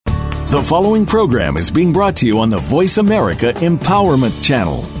The following program is being brought to you on the Voice America Empowerment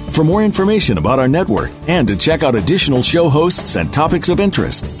Channel. For more information about our network and to check out additional show hosts and topics of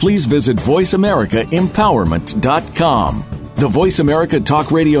interest, please visit voiceamericaempowerment.com. The Voice America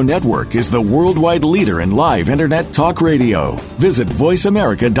Talk Radio Network is the worldwide leader in live Internet talk radio. Visit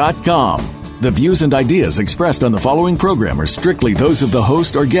voiceamerica.com. The views and ideas expressed on the following program are strictly those of the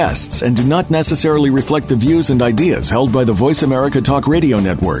host or guests and do not necessarily reflect the views and ideas held by the Voice America Talk Radio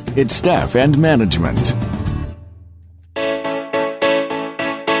Network, its staff, and management.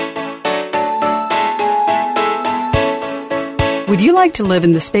 Would you like to live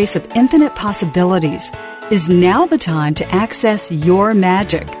in the space of infinite possibilities? Is now the time to access your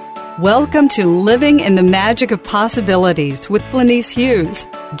magic? Welcome to Living in the Magic of Possibilities with Glenyce Hughes.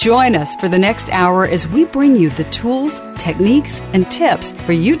 Join us for the next hour as we bring you the tools, techniques, and tips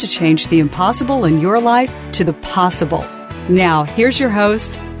for you to change the impossible in your life to the possible. Now, here's your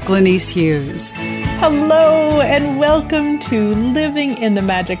host, Glenyce Hughes. Hello, and welcome to Living in the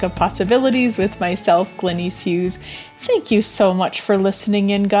Magic of Possibilities with myself, Glenyce Hughes. Thank you so much for listening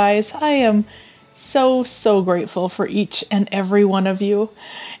in, guys. I am so grateful for each and every one of you.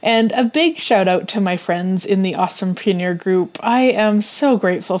 And a big shout out to my friends in the Awesomepreneur group. I am so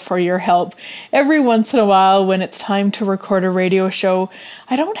grateful for your help. Every once in a while, when it's time to record a radio show,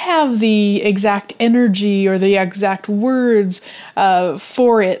 I don't have the exact energy or the exact words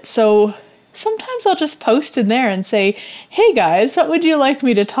for it. So sometimes I'll just post in there and say, hey guys, what would you like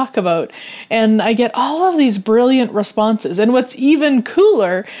me to talk about? And I get all of these brilliant responses. And what's even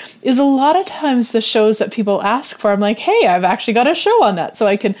cooler is a lot of times the shows that people ask for, I'm like, hey, I've actually got a show on that. So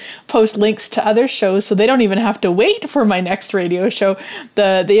I can post links to other shows so they don't even have to wait for my next radio show.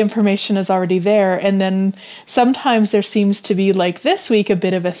 The information is already there. And then sometimes there seems to be, like this week, a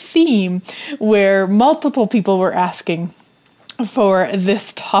bit of a theme where multiple people were asking for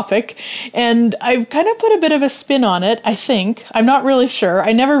this topic, and I've kind of put a bit of a spin on it, I think. I'm not really sure.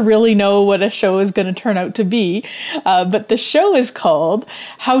 I never really know what a show is going to turn out to be, but the show is called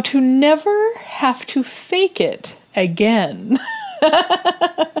How to Never Have to Fake It Again.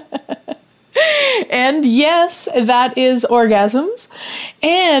 And yes, that is orgasms.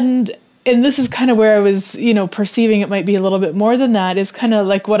 And this is kind of where I was, perceiving it might be a little bit more than that, is kind of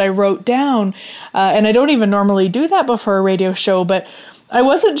like what I wrote down. And I don't even normally do that before a radio show, but I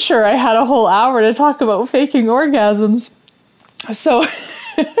wasn't sure I had a whole hour to talk about faking orgasms. So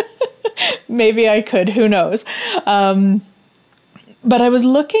maybe I could, who knows? But I was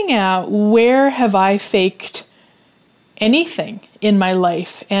looking at, where have I faked anything in my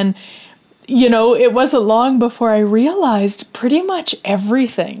life? And it wasn't long before I realized pretty much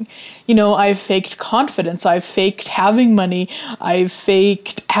everything. I've faked confidence. I've faked having money. I've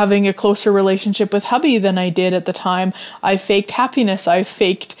faked having a closer relationship with hubby than I did at the time. I faked happiness. I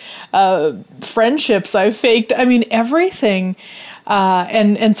faked friendships. I faked, everything.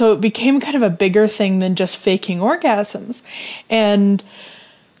 And so it became kind of a bigger thing than just faking orgasms. And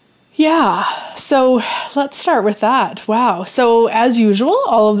yeah, so let's start with that. Wow. So as usual,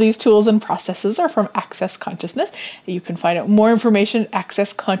 all of these tools and processes are from Access Consciousness. You can find out more information at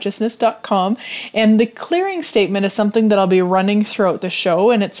accessconsciousness.com. And the clearing statement is something that I'll be running throughout the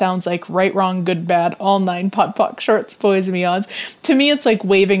show. And it sounds like right, wrong, good, bad, all nine, pot, pock, shorts, boys, and beyonds. To me, it's like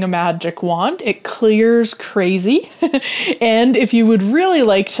waving a magic wand. It clears crazy. And if you would really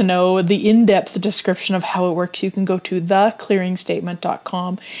like to know the in-depth description of how it works, you can go to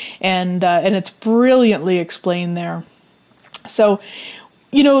theclearingstatement.com. And it's brilliantly explained there. So,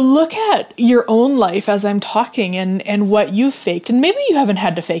 look at your own life as I'm talking and what you've faked. And maybe you haven't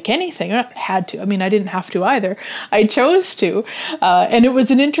had to fake anything. Not had to. I didn't have to either. I chose to. And it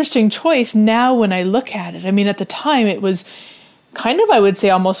was an interesting choice now when I look at it. At the time, it was kind of, I would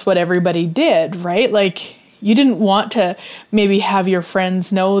say, almost what everybody did, right? Like, you didn't want to maybe have your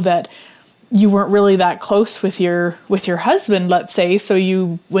friends know that you weren't really that close with your husband, let's say. So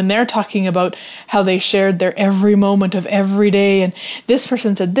when they're talking about how they shared their every moment of every day, and this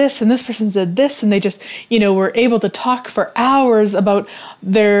person said this, and this person said this, and they just, were able to talk for hours about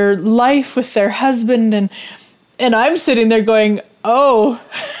their life with their husband. And I'm sitting there going, oh,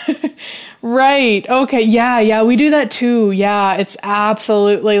 right. Okay. Yeah, we do that too. Yeah, it's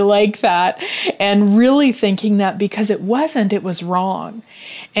absolutely like that. And really thinking that because it was wrong.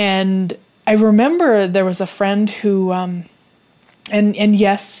 And I remember there was a friend who, and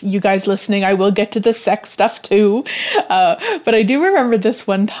yes, you guys listening, I will get to the sex stuff too. But I do remember this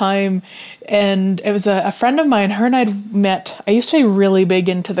one time, and it was a friend of mine, her and I'd met. I used to be really big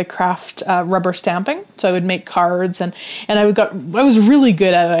into the craft rubber stamping. So I would make cards and I was really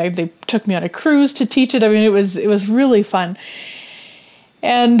good at it. They took me on a cruise to teach it. It was really fun.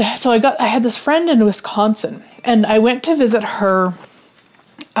 And so I had this friend in Wisconsin, and I went to visit her.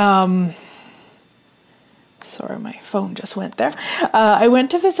 Sorry, my phone just went there. I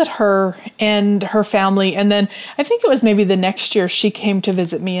went to visit her and her family, and then I think it was maybe the next year she came to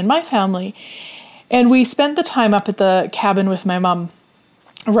visit me and my family. And we spent the time up at the cabin with my mom,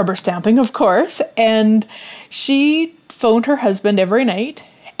 rubber stamping, of course, and she phoned her husband every night,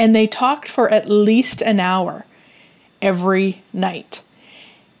 and they talked for at least an hour every night.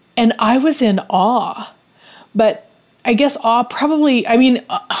 And I was in awe, but I guess awe probably, I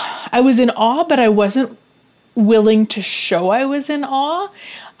was in awe, but I wasn't willing to show I was in awe.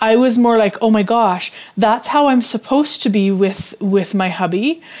 I was more like, oh my gosh, that's how I'm supposed to be with my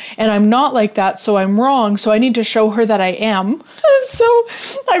hubby. And I'm not like that, so I'm wrong. So I need to show her that I am. So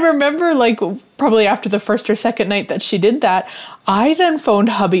I remember like probably after the first or second night that she did that, I then phoned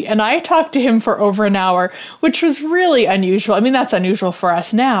hubby and I talked to him for over an hour, which was really unusual. I mean, that's unusual for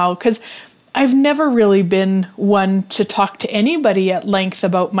us now because I've never really been one to talk to anybody at length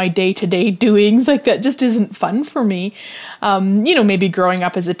about my day-to-day doings. Like that just isn't fun for me. Maybe growing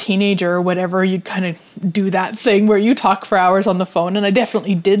up as a teenager or whatever, you'd kind of do that thing where you talk for hours on the phone. And I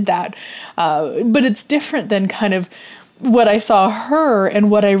definitely did that. But it's different than kind of what I saw her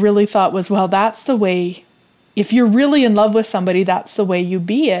and what I really thought was, well, that's the way. If you're really in love with somebody, that's the way you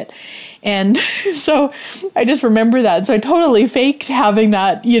be it. And so I just remember that. So I totally faked having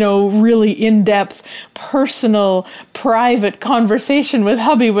that, really in-depth, personal, private conversation with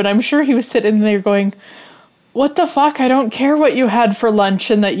hubby when I'm sure he was sitting there going, what the fuck? I don't care what you had for lunch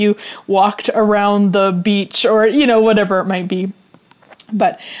and that you walked around the beach or, whatever it might be.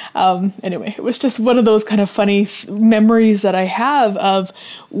 But anyway, it was just one of those kind of funny memories that I have of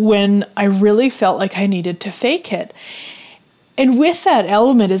when I really felt like I needed to fake it. And with that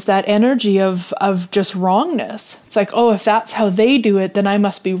element is that energy of just wrongness. It's like, oh, if that's how they do it, then I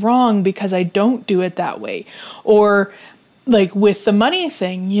must be wrong because I don't do it that way. Or like with the money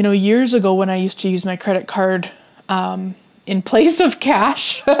thing, years ago when I used to use my credit card in place of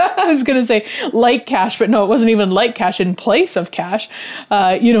cash. I was going to say like cash, but no, it wasn't even like cash, in place of cash.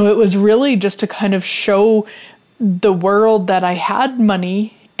 It was really just to kind of show the world that I had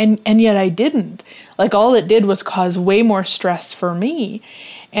money and yet I didn't. Like all it did was cause way more stress for me.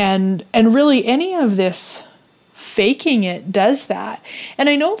 And really any of this faking it does that. And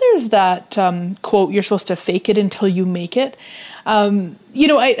I know there's that quote, you're supposed to fake it until you make it.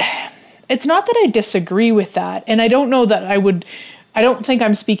 It's not that I disagree with that. And I don't know that I don't think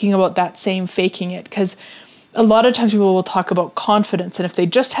I'm speaking about that same faking it, because a lot of times people will talk about confidence. And if they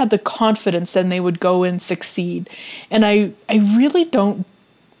just had the confidence, then they would go and succeed. And I really don't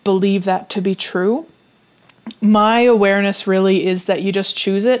believe that to be true. My awareness really is that you just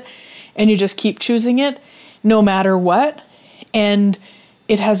choose it and you just keep choosing it no matter what. And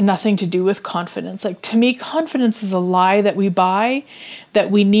it has nothing to do with confidence. Like to me, confidence is a lie that we buy,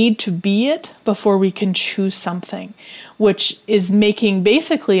 that we need to be it before we can choose something, which is making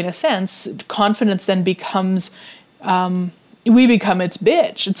basically, in a sense, confidence then becomes, we become its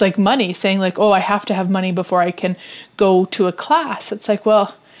bitch. It's like money, saying like, oh, I have to have money before I can go to a class. It's like,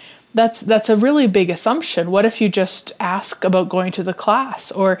 well, that's a really big assumption. What if you just ask about going to the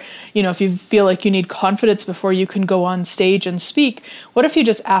class? Or, if you feel like you need confidence before you can go on stage and speak, what if you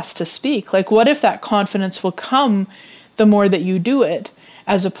just ask to speak? Like, what if that confidence will come the more that you do it,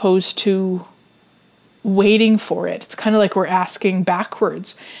 as opposed to waiting for it? It's kind of like we're asking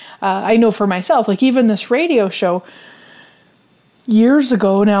backwards. I know for myself, like even this radio show, years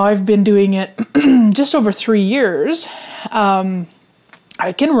ago now, I've been doing it just over 3 years.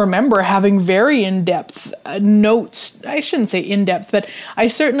 I can remember having very in-depth notes. I shouldn't say in-depth, but I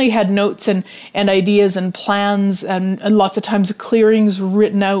certainly had notes and ideas and plans and lots of times clearings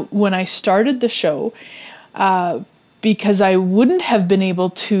written out when I started the show, because I wouldn't have been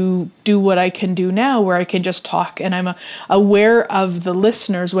able to do what I can do now, where I can just talk and I'm aware of the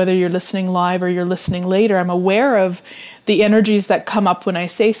listeners, whether you're listening live or you're listening later. I'm aware of the energies that come up when I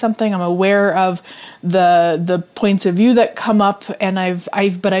say something. I'm aware of the points of view that come up, and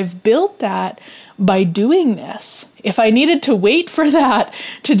I've built that by doing this. If I needed to wait for that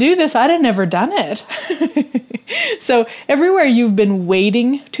to do this, I'd have never done it. So everywhere you've been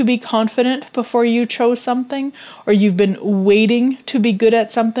waiting to be confident before you chose something, or you've been waiting to be good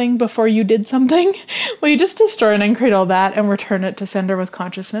at something before you did something, well, you just destroy and uncreate all that and return it to sender with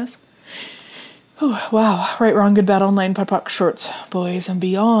consciousness. Oh, wow. Right, wrong, good, bad, online, POD, shorts, boys and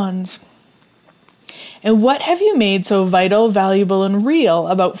beyonds. And what have you made so vital, valuable, and real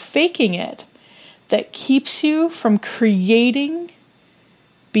about faking it that keeps you from creating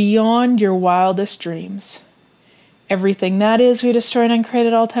beyond your wildest dreams? everything that is, we destroy and uncreate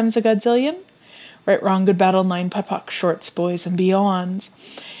at all times a godzillion. Right, wrong, good, bad, online, POD, shorts, boys, and beyonds.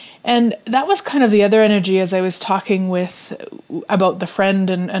 And that was kind of the other energy as I was talking about the friend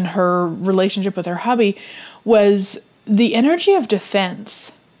and her relationship with her hubby, was the energy of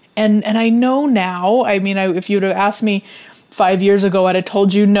defense. And I know now, I mean, if you would have asked me 5 years ago, I'd have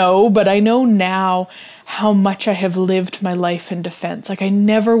told you no, but I know now how much I have lived my life in defense. Like, I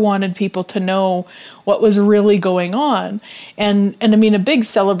never wanted people to know what was really going on. And I mean, a big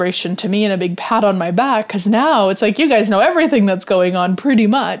celebration to me and a big pat on my back, because now it's like, you guys know everything that's going on pretty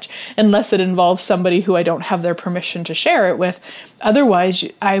much, unless it involves somebody who I don't have their permission to share it with. Otherwise,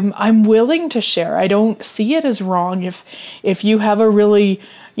 I'm willing to share. I don't see it as wrong if you have a really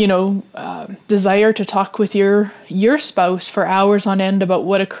desire to talk with your spouse for hours on end about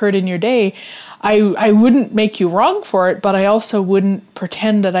what occurred in your day. I wouldn't make you wrong for it, but I also wouldn't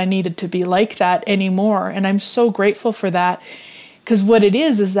pretend that I needed to be like that anymore. And I'm so grateful for that, because what it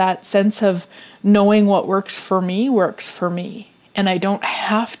is that sense of knowing what works for me. And I don't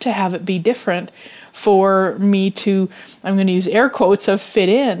have to have it be different for me to, I'm going to use air quotes, of fit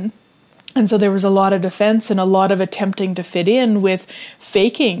in. And so there was a lot of defense and a lot of attempting to fit in with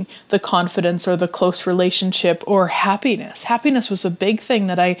faking the confidence or the close relationship or happiness. Happiness was a big thing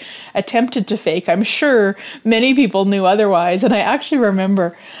that I attempted to fake. I'm sure many people knew otherwise. And I actually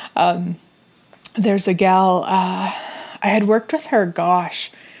remember there's a gal, I had worked with her,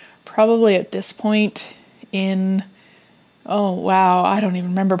 probably at this point in, I don't even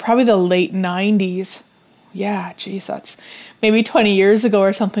remember, probably the late 90s. Yeah, geez, that's maybe 20 years ago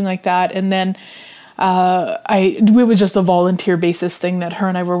or something like that. And then it was just a volunteer basis thing that her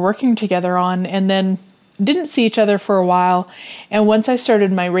and I were working together on, and then didn't see each other for a while. And once I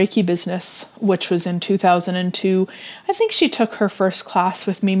started my Reiki business, which was in 2002, I think she took her first class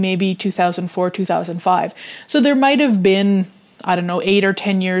with me, maybe 2004, 2005. So there might have been, 8 or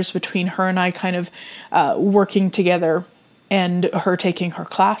 10 years between her and I kind of working together and her taking her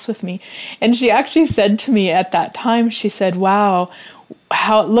class with me. And she actually said to me at that time, she said, wow,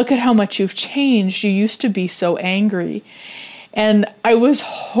 look at how much you've changed. You used to be so angry. And I was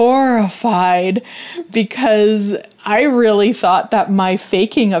horrified, because I really thought that my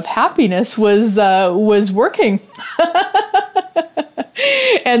faking of happiness was working.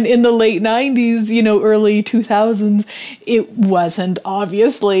 And in the late 90s, early 2000s, it wasn't,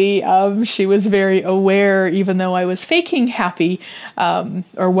 obviously. She was very aware, even though I was faking happy,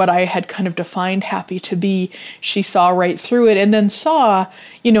 or what I had kind of defined happy to be. She saw right through it, and then saw,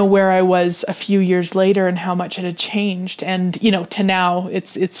 where I was a few years later and how much it had changed. And, to now,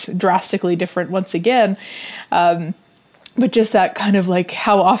 it's drastically different once again. But just that kind of like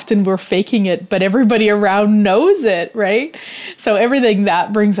how often we're faking it, but everybody around knows it, right? So everything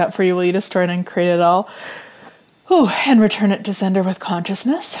that brings up for you, will you destroy and uncreate it all? And return it to sender with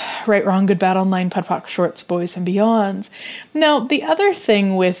consciousness. Right, wrong, good, bad, online, POD, shorts, boys, and beyonds. Now, the other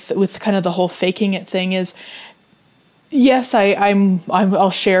thing with kind of the whole faking it thing is, yes,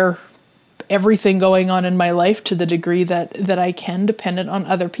 I'll share everything going on in my life to the degree that I can, dependent on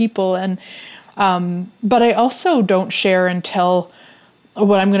other people. But I also don't share until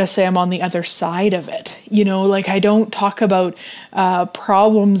what I'm going to say I'm on the other side of it. Like, I don't talk about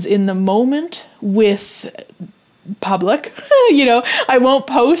problems in the moment with public. I won't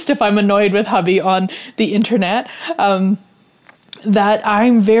post if I'm annoyed with hubby on the internet. That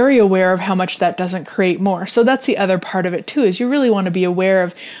I'm very aware of how much that doesn't create more. So that's the other part of it too, is you really want to be aware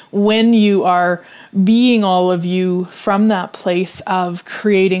of when you are being all of you from that place of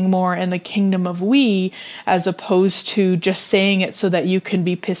creating more in the kingdom of we, as opposed to just saying it so that you can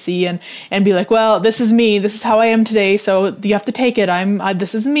be pissy and be like, well, this is me, this is how I am today, so you have to take it.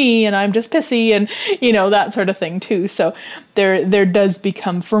 This is me, and I'm just pissy, and that sort of thing too. So there does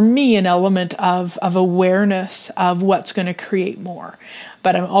become, for me, an element of awareness of what's going to create more.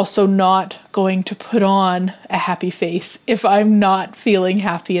 But I'm also not going to put on a happy face if I'm not feeling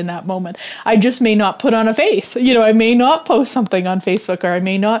happy in that moment. I just may not put on a face. I may not post something on Facebook, or I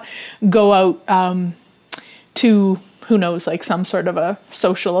may not go out to, who knows, like some sort of a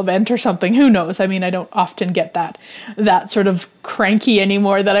social event or something. Who knows? I mean, I don't often get that sort of cranky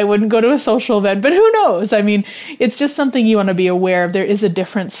anymore that I wouldn't go to a social event, but who knows? I mean, it's just something you want to be aware of. There is a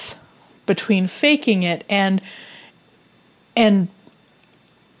difference between faking it and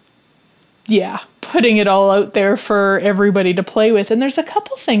putting it all out there for everybody to play with. And there's a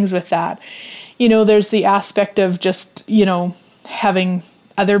couple things with that. There's the aspect of just, having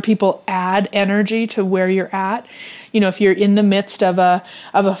other people add energy to where you're at. If you're in the midst of a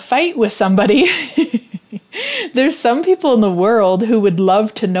fight with somebody, there's some people in the world who would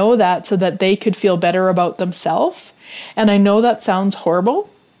love to know that so that they could feel better about themselves. And I know that sounds horrible,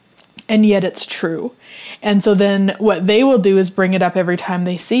 and yet it's true. And so then what they will do is bring it up every time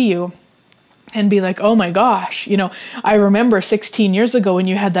they see you and be like, oh my gosh, I remember 16 years ago when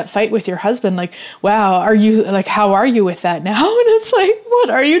you had that fight with your husband, like, wow, how are you with that now? And it's like, what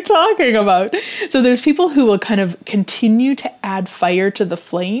are you talking about? So there's people who will kind of continue to add fire to the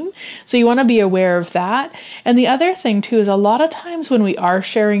flame. So you want to be aware of that. And the other thing too is a lot of times when we are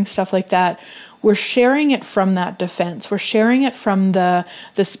sharing stuff like that, we're sharing it from that defense. We're sharing it from the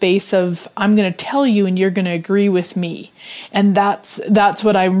space of, I'm going to tell you and you're going to agree with me. And that's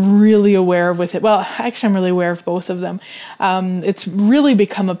what I'm really aware of with it. Well, actually, I'm really aware of both of them. It's really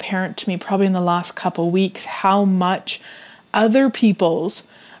become apparent to me probably in the last couple weeks how much other people's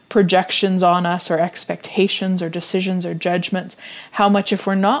projections on us or expectations or decisions or judgments, how much if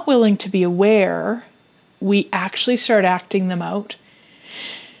we're not willing to be aware, we actually start acting them out.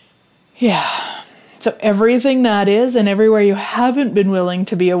 Yeah. So everything that is and everywhere you haven't been willing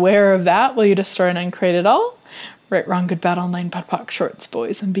to be aware of that, will you destroy and uncreate it all? Right, wrong, good, bad, online, POD, POC, shorts,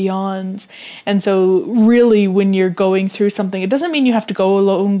 boys, and beyonds. And so really when you're going through something, it doesn't mean you have to go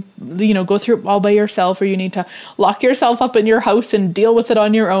alone, go through it all by yourself, or you need to lock yourself up in your house and deal with it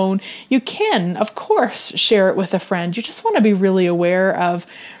on your own. You can, of course, share it with a friend. You just want to be really aware of,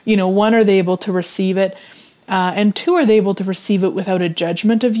 one, are they able to receive it? And two, are they able to receive it without a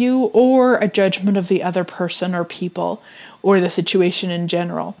judgment of you or a judgment of the other person or people or the situation in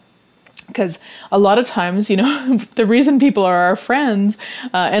general? Because a lot of times, the reason people are our friends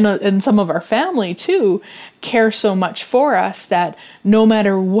and some of our family too care so much for us that no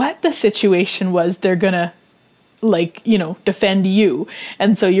matter what the situation was, they're going to defend you.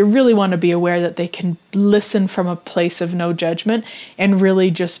 And so you really want to be aware that they can listen from a place of no judgment and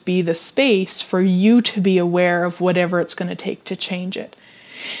really just be the space for you to be aware of whatever it's going to take to change it.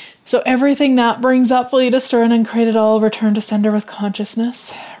 So everything that brings up, will you destroy and uncreate it all, return to sender with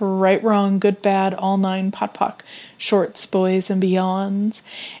consciousness? Right, wrong, good, bad, all 9, POD, POC, shorts, boys, and beyonds.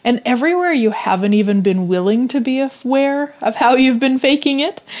 And everywhere you haven't even been willing to be aware of how you've been faking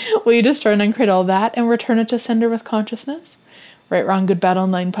it, will you destroy and uncreate all that and return it to sender with consciousness? Right, wrong, good, bad, all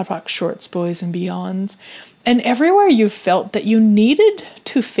 9, POD, POC, shorts, boys, and beyonds. And everywhere you felt that you needed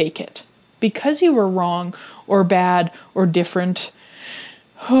to fake it because you were wrong or bad or different.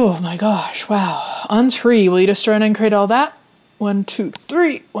 Oh my gosh, wow. On 3, will you destroy and uncreate all that? 1, 2,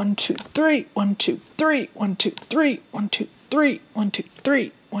 3, 1, 2, 3, 1, 2, 3, 1, 2, 3, 1, 2, 3, 1, 2,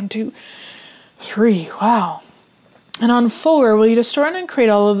 3, 1, 2, 3. Wow. And on 4, will you destroy and uncreate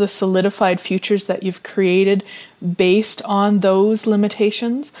all of the solidified futures that you've created based on those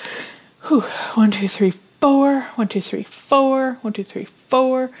limitations? 1, 2, 3, 4, 1, 2, 3, 4, 1, 2, 3,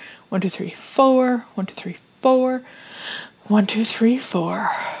 4, 1, 2, 3, 4, 1, 2, 3, 4. 1, 2, 3, 4.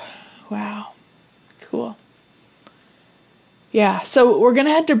 Wow. Cool. Yeah, so we're going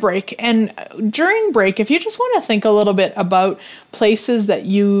to head to break. And during break, if you just want to think a little bit about places that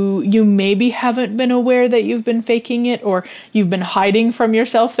you maybe haven't been aware that you've been faking it, or you've been hiding from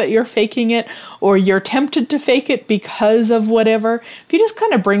yourself that you're faking it, or you're tempted to fake it because of whatever, if you just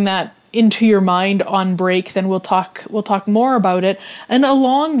kind of bring that into your mind on break, then we'll talk more about it, and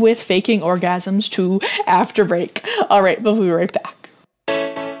along with faking orgasms too after break. All right, we'll be right back.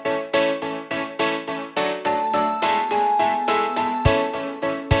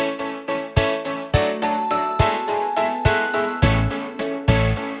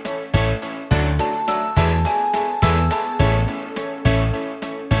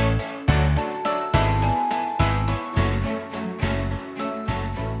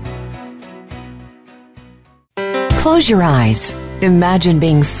 Close your eyes. Imagine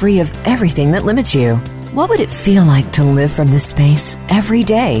being free of everything that limits you. What would it feel like to live from this space every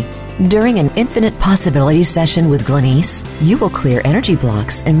day? During an Infinite Possibilities session with Glenyce, you will clear energy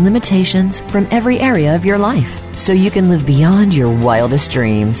blocks and limitations from every area of your life so you can live beyond your wildest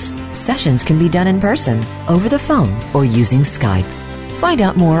dreams. Sessions can be done in person, over the phone, or using Skype. Find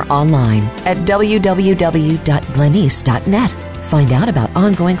out more online at www.glenyce.net. Find out about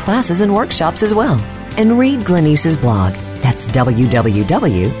ongoing classes and workshops as well. And read Glenyce's blog. That's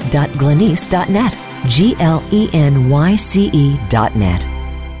www.glenyce.net. GLENYCE.net.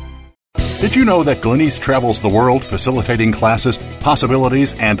 Did you know that Glenyce travels the world facilitating classes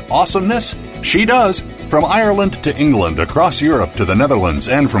possibilities, and awesomeness? She does. From Ireland to England, across Europe to the Netherlands,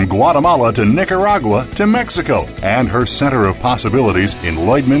 and from Guatemala to Nicaragua to Mexico, and her Center of Possibilities in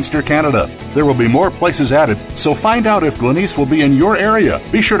Lloydminster, Canada. There will be more places added, so find out if Glenyce will be in your area.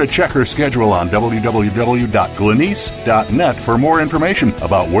 Be sure to check her schedule on www.glenyce.net for more information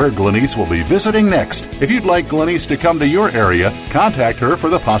about where Glenyce will be visiting next. If you'd like Glenyce to come to your area, contact her for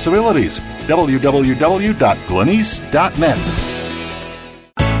the possibilities. www.glenyce.net.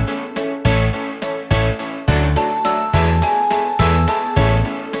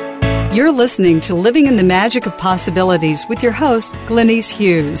 You're listening to Living in the Magic of Possibilities with your host, Glenyce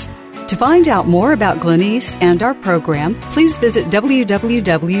Hughes. To find out more about Glenyce and our program, please visit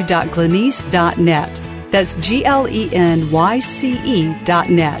www.glenyce.net. That's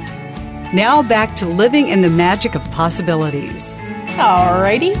GLENYCE.net. Now back to Living in the Magic of Possibilities.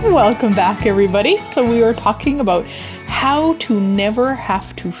 Alrighty, welcome back everybody. So we were talking about how to never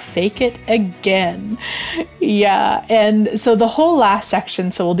have to fake it again. Yeah, and so the whole last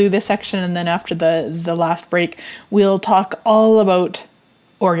section, so we'll do this section and then after the last break, we'll talk all about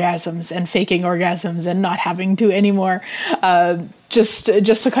orgasms and faking orgasms and not having to anymore, just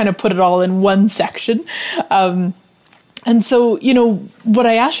to kind of put it all in one section. And so, what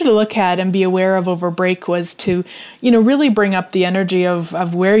I asked you to look at and be aware of over break was to, really bring up the energy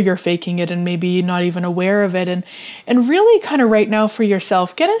of where you're faking it and maybe not even aware of it. And really kind of right now for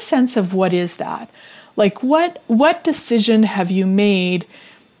yourself, get a sense of what is that? Like what decision have you made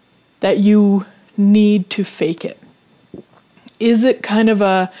that you need to fake it? Is it kind of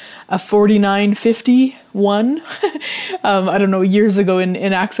a 49-51? I don't know, years ago in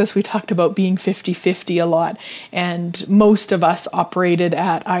Access, we talked about being 50-50 a lot. And most of us operated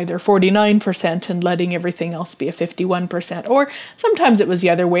at either 49% and letting everything else be a 51%. Or sometimes it was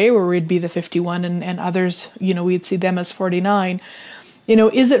the other way where we'd be the 51 and others, we'd see them as 49.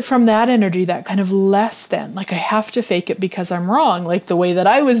 Is it from that energy, that kind of less than, like I have to fake it because I'm wrong, like the way that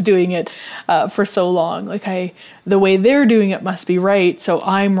I was doing it for so long, the way they're doing it must be right, so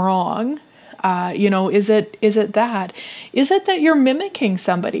I'm wrong. Is it that? Is it that you're mimicking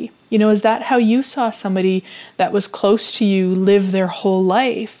somebody? Is that how you saw somebody that was close to you live their whole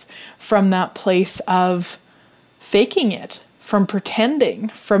life, from that place of faking it, from pretending,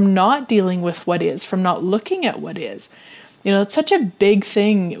 from not dealing with what is, from not looking at what is? It's such a big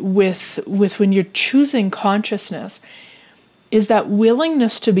thing with when you're choosing consciousness, is that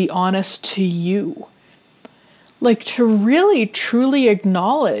willingness to be honest to you. Like to really truly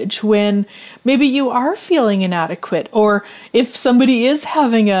acknowledge when maybe you are feeling inadequate, or if somebody is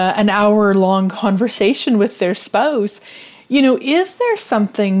having an hour-long conversation with their spouse, is there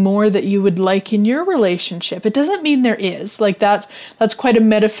something more that you would like in your relationship? It doesn't mean there is. Like that's quite a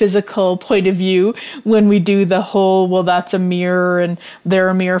metaphysical point of view when we do the whole, well, that's a mirror and they're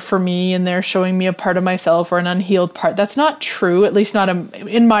a mirror for me and they're showing me a part of myself or an unhealed part. That's not true, at least not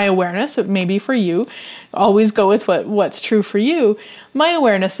in my awareness. It may be for you. Always go with what's true for you. My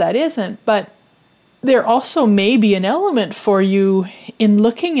awareness, that isn't. But there also may be an element for you in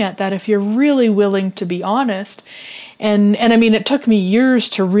looking at that if you're really willing to be honest. And I mean, it took me years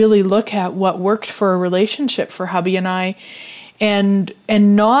to really look at what worked for a relationship for hubby and I, and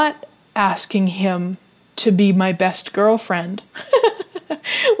not asking him to be my best girlfriend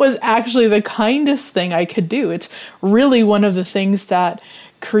was actually the kindest thing I could do. It's really one of the things that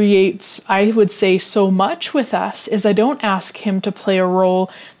creates, I would say, so much with us, is I don't ask him to play a role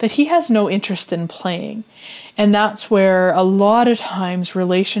that he has no interest in playing. And that's where a lot of times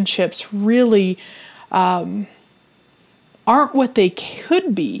relationships really aren't what they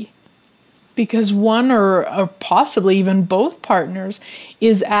could be, because one or possibly even both partners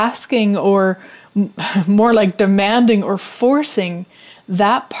is asking, or more like demanding or forcing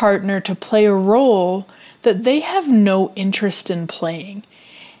that partner to play a role that they have no interest in playing.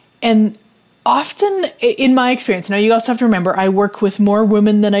 And often, in my experience, now you also have to remember, I work with more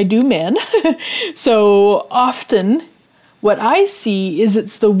women than I do men. So often what I see is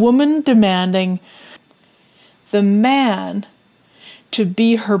it's the woman demanding the man to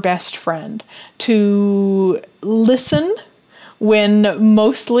be her best friend, to listen when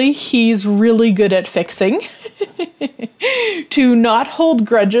mostly he's really good at fixing, to not hold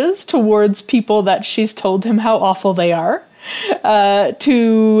grudges towards people that she's told him how awful they are,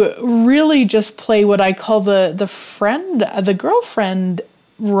 to really just play what I call the girlfriend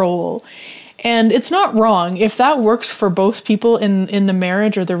role. And it's not wrong. If that works for both people in the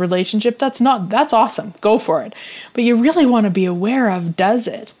marriage or the relationship, that's awesome. Go for it. But you really want to be aware of, does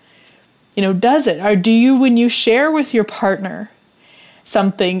it? Does it? Or do you, when you share with your partner,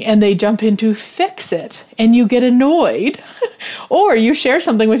 something and they jump in to fix it and you get annoyed, or you share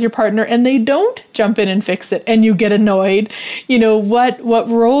something with your partner and they don't jump in and fix it and you get annoyed, what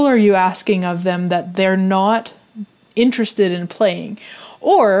role are you asking of them that they're not interested in playing?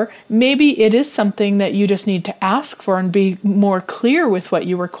 Or maybe it is something that you just need to ask for and be more clear with what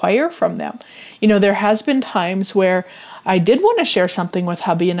you require from them. There has been times where I did want to share something with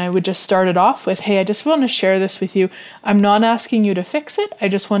hubby and I would just start it off with, hey, I just want to share this with you. I'm not asking you to fix it. I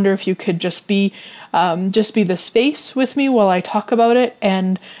just wonder if you could just be the space with me while I talk about it,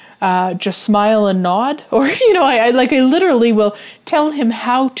 and just smile and nod. Or, I literally will tell him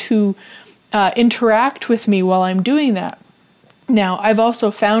how to interact with me while I'm doing that. Now, I've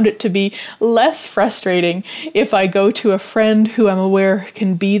also found it to be less frustrating if I go to a friend who I'm aware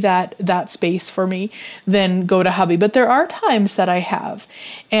can be that space for me than go to hubby. But there are times that I have,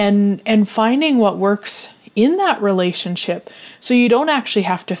 and finding what works in that relationship, so you don't actually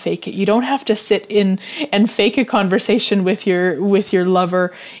have to fake it. You don't have to sit in and fake a conversation with your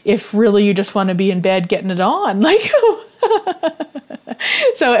lover if really you just want to be in bed getting it on.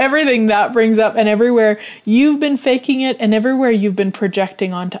 So everything that brings up, and everywhere you've been faking it and everywhere you've been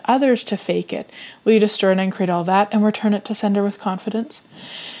projecting onto others to fake it, will you destroy and create all that and return it to sender with confidence?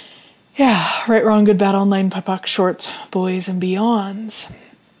 Yeah, right, wrong, good, bad, online, POD, shorts, boys, and beyonds.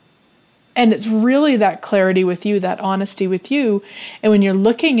 And it's really that clarity with you, that honesty with you. And when you're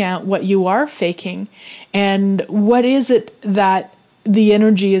looking at what you are faking and what is it that the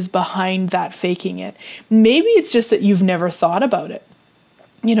energy is behind that faking it, maybe it's just that you've never thought about it.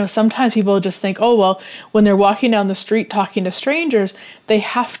 Sometimes people just think, oh, well, when they're walking down the street talking to strangers, they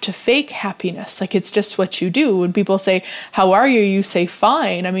have to fake happiness. Like, it's just what you do. When people say, how are you? You say,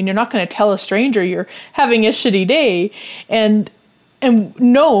 fine. I mean, you're not going to tell a stranger you're having a shitty day. And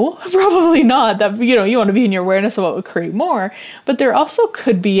no, probably not. That, you want to be in your awareness of what would create more. But there also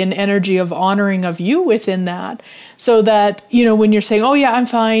could be an energy of honoring of you within that. So that, when you're saying, oh yeah, I'm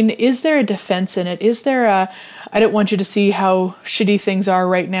fine, is there a defense in it? Is there I don't want you to see how shitty things are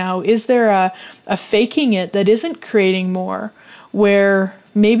right now. Is there a faking it that isn't creating more, where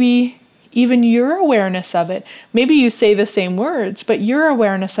maybe even your awareness of it, maybe you say the same words, but your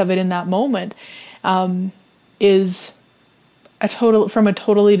awareness of it in that moment is from a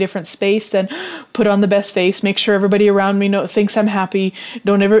totally different space than put on the best face, make sure everybody around me thinks I'm happy,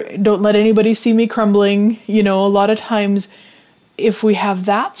 don't let anybody see me crumbling. A lot of times if we have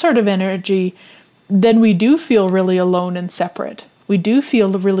that sort of energy, then we do feel really alone and separate. We do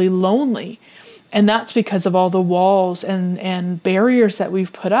feel really lonely. And that's because of all the walls and barriers that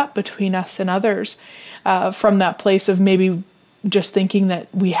we've put up between us and others, from that place of maybe just thinking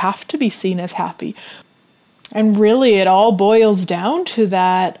that we have to be seen as happy. And really it all boils down to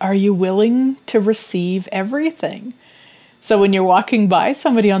that, are you willing to receive everything? So when you're walking by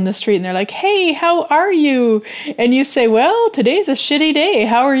somebody on the street and they're like, hey, how are you? And you say, well, today's a shitty day.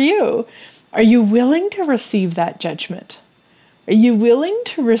 How are you? Are you willing to receive that judgment? Are you willing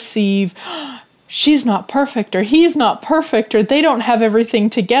to receive, she's not perfect, or he's not perfect, or they don't have everything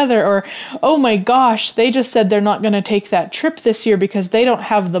together, or, oh my gosh, they just said they're not going to take that trip this year because they don't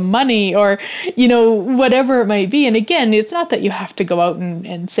have the money, or, whatever it might be. And again, it's not that you have to go out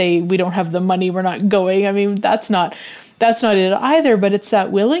and say, we don't have the money, we're not going. I mean, that's not it either, but it's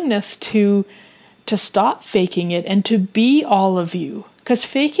that willingness to stop faking it and to be all of you. Because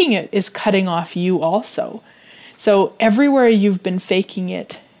faking it is cutting off you also. So everywhere you've been faking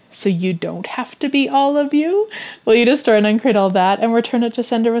it, so you don't have to be all of you, will you destroy and uncreate all that and return it to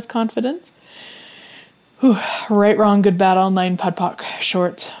sender with confidence? Whew. Right, wrong, good, bad, online, POD,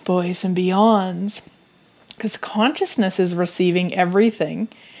 shorts, boys, and beyonds. Because consciousness is receiving everything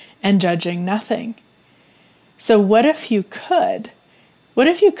and judging nothing. So what if you could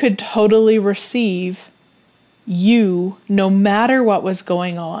totally receive you, no matter what was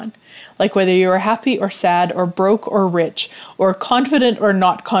going on, like whether you were happy or sad or broke or rich or confident or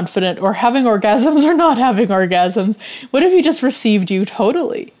not confident or having orgasms or not having orgasms? What if you just received you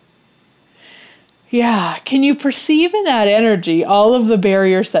totally? Yeah, can you perceive in that energy all of the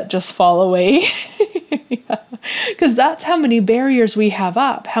barriers that just fall away? Because that's how many barriers we have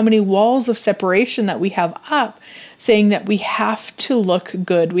up, how many walls of separation that we have up, saying that we have to look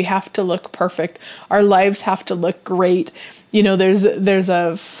good, we have to look perfect, our lives have to look great. There's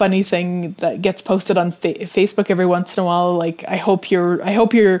a funny thing that gets posted on Facebook every once in a while, like I hope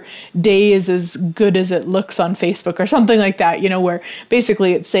your day is as good as it looks on Facebook, or something like that, where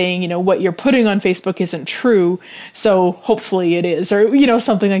basically it's saying, what you're putting on Facebook isn't true, so hopefully it is, or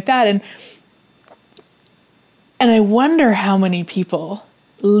something like that. And I wonder how many people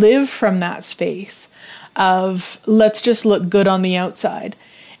live from that space of let's just look good on the outside.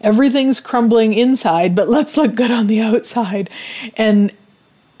 Everything's crumbling inside, but let's look good on the outside. And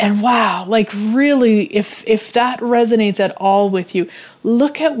wow, like really, if that resonates at all with you,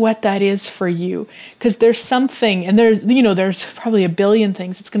 look at what that is for you. Because there's something, and there's probably a billion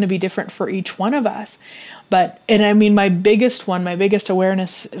things. It's going to be different for each one of us. And I mean, my biggest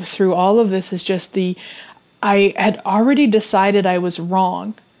awareness through all of this is just I had already decided I was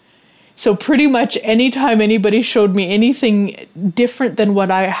wrong. So pretty much anytime anybody showed me anything different than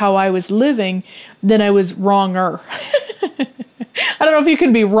how I was living, then I was wronger. I don't know if you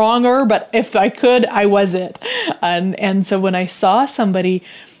can be wronger, but if I could, I was it. And so when I saw somebody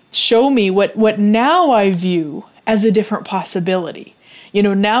show me what now I view as a different possibility,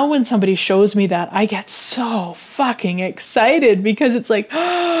 now when somebody shows me that, I get so fucking excited because it's like,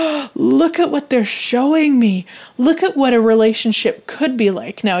 oh, look at what they're showing me. Look at what a relationship could be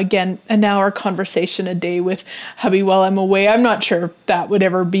like. Now, again, an hour conversation a day with hubby while I'm away. I'm not sure if that would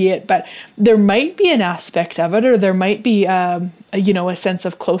ever be it, but there might be an aspect of it, or there might be, a sense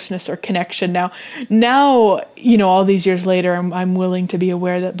of closeness or connection. Now, all these years later, I'm willing to be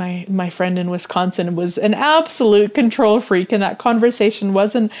aware that my friend in Wisconsin was an absolute control freak, and that conversation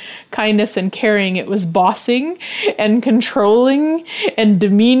wasn't kindness and caring. It was bossing and controlling and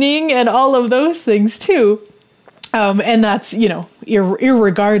demeaning and all of those things too. And that's,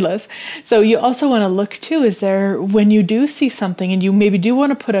 irregardless. So you also want to look too, is there, when you do see something and you maybe do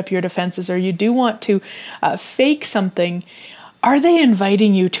want to put up your defenses, or you do want to fake something, are they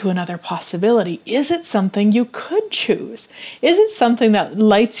inviting you to another possibility? Is it something you could choose? Is it something that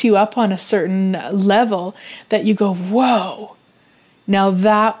lights you up on a certain level that you go, whoa, now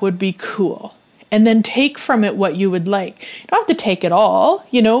that would be cool? And then take from it what you would like. You don't have to take it all,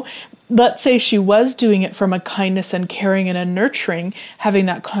 Let's say she was doing it from a kindness and caring and a nurturing, having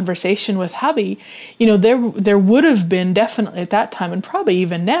that conversation with hubby. There would have been definitely at that time, and probably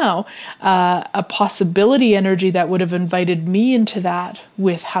even now, a possibility energy that would have invited me into that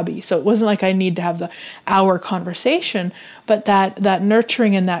with hubby. So it wasn't like I need to have the hour conversation, but that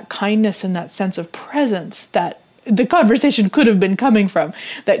nurturing and that kindness and that sense of presence that the conversation could have been coming from,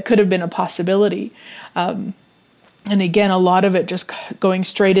 that could have been a possibility. And again, a lot of it just going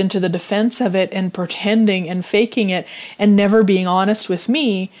straight into the defense of it and pretending and faking it, and never being honest with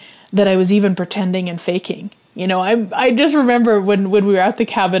me that I was even pretending and faking. I just remember when we were at the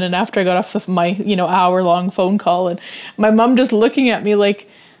cabin, and after I got off my hour-long phone call, and my mom just looking at me like,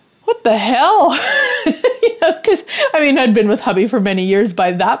 what the hell? Because I'd been with hubby for many years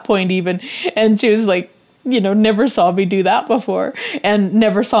by that point even, and she was like, never saw me do that before, and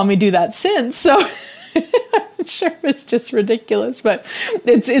never saw me do that since. So I'm sure it's just ridiculous, but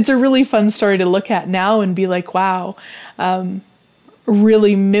it's a really fun story to look at now and be like, wow,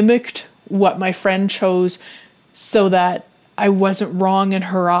 really mimicked what my friend chose so that I wasn't wrong in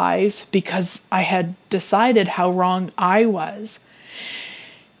her eyes, because I had decided how wrong I was.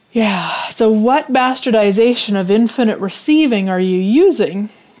 Yeah. So what bastardization of infinite receiving are you using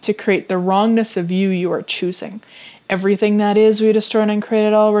to create the wrongness of you are choosing? Everything that is, we destroy and uncreate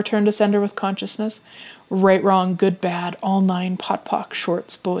it all, return to sender with consciousness. Right, wrong, good, bad, all nine, pot, pock,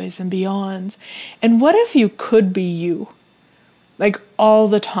 shorts, boys, and beyonds. And what if you could be you? Like all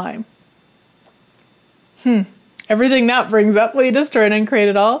the time? Everything that brings up, we destroy and uncreate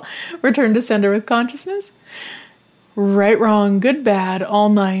it all, return to sender with consciousness. Right, wrong, good, bad, all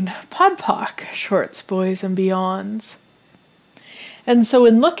nine, pot, pock, shorts, boys, and beyonds. And so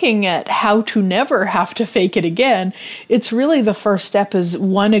in looking at how to never have to fake it again, it's really the first step is,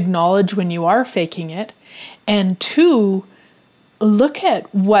 one, acknowledge when you are faking it, and two, look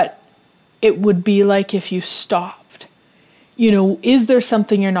at what it would be like if you stopped. Is there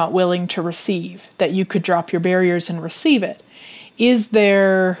something you're not willing to receive that you could drop your barriers and receive it? Is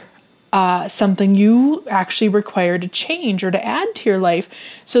there something you actually require to change or to add to your life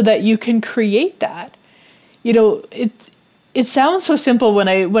so that you can create that? It sounds so simple when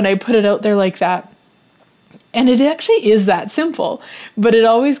I put it out there like that. And it actually is that simple, but it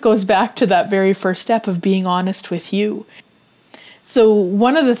always goes back to that very first step of being honest with you. So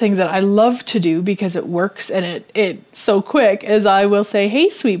one of the things that I love to do, because it works and it's so quick, is I will say, hey,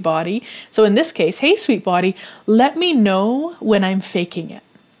 sweet body. So in this case, hey, sweet body, let me know when I'm faking it.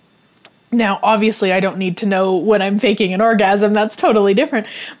 Now, obviously, I don't need to know when I'm faking an orgasm. That's totally different.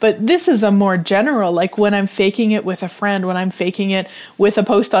 But this is a more general, like when I'm faking it with a friend, when I'm faking it with a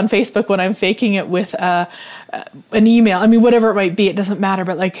post on Facebook, when I'm faking it with an email. Whatever it might be, it doesn't matter.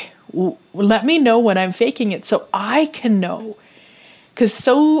 But let me know when I'm faking it so I can know. Because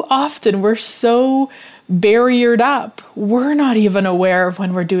so often we're so barriered up, we're not even aware of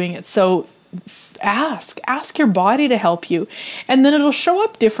when we're doing it. So ask your body to help you. And then it'll show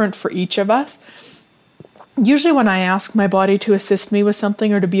up different for each of us. Usually when I ask my body to assist me with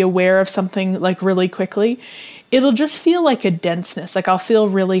something or to be aware of something like really quickly, it'll just feel like a denseness, like I'll feel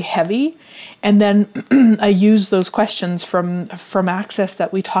really heavy. And then I use those questions from Access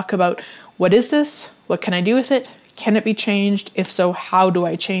that we talk about. What is this? What can I do with it? Can it be changed? If so, how do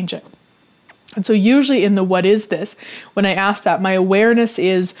I change it? And so usually in the what is this, when I ask that, my awareness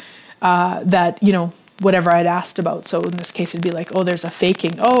is that, whatever I'd asked about. So in this case, it'd be like, oh, there's a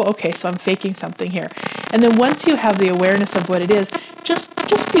faking. Oh, okay, so I'm faking something here. And then once you have the awareness of what it is, just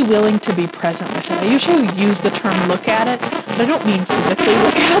be willing to be present with it. I usually use the term look at it, but I don't mean physically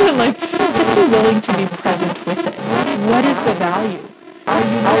look at it. Like, just be willing to be present with it. What is the value?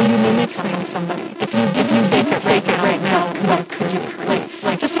 Are you mimicking somebody? If you fake it right now, what could you create?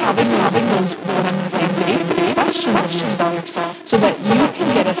 Like just having those what I'm going to say basic questions of yourself, so that you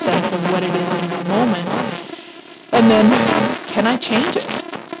can get a sense of what it is in the moment, and then can I change it?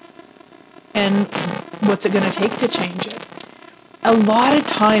 And what's it going to take to change it? A lot of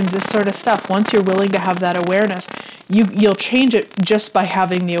times, this sort of stuff, once you're willing to have that awareness, you'll change it just by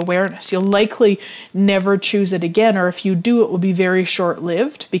having the awareness. You'll likely never choose it again, or if you do, it will be very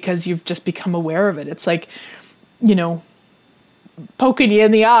short-lived because you've just become aware of it. It's like, poking you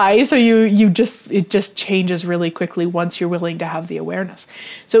in the eye, so it just changes really quickly once you're willing to have the awareness.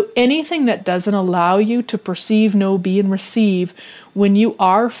 So anything that doesn't allow you to perceive, know, be, and receive when you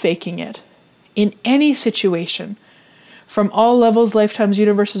are faking it in any situation, from all levels, lifetimes,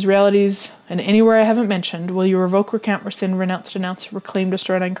 universes, realities, and anywhere I haven't mentioned, will you revoke, recant, rescind, renounce, denounce, reclaim,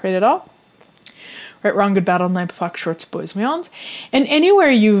 destroy, and uncreate it all? Right, wrong, good, bad, online, POC, shorts, boys, meons. And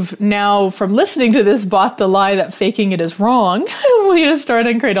anywhere you've now, from listening to this, bought the lie that faking it is wrong, will you destroy and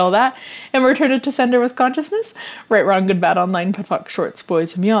uncreate all that and return it to sender with consciousness? Right, wrong, good, bad, online, POC, shorts,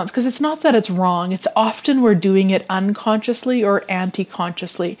 boys, and meons. Because it's not that it's wrong. It's often we're doing it unconsciously or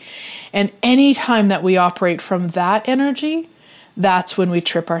anti-consciously. And any time that we operate from that energy, that's when we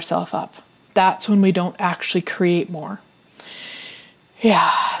trip ourselves up. That's when we don't actually create more.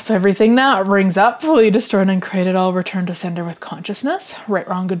 Yeah, so everything that brings up, will you destroy and uncreate it all, return to sender with consciousness? Right,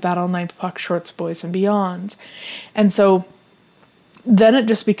 wrong, good, bad, online, POC, shorts, boys, and beyonds. And so then it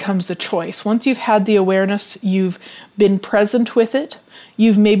just becomes the choice. Once you've had the awareness, you've been present with it,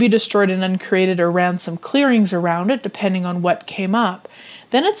 you've maybe destroyed and uncreated or ran some clearings around it, depending on what came up,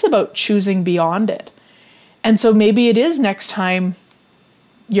 then it's about choosing beyond it. And so maybe it is next time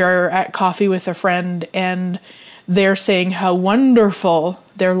you're at coffee with a friend and they're saying how wonderful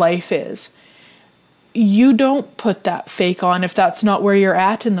their life is. You don't put that fake on if that's not where you're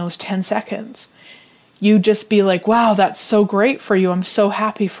at in those 10 seconds. You just be like, wow, that's so great for you. I'm so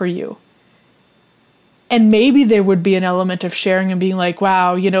happy for you. And maybe there would be an element of sharing and being like,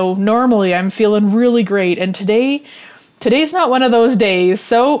 wow, normally I'm feeling really great. And today's not one of those days.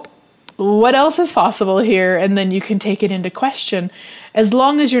 So what else is possible here? And then you can take it into question. As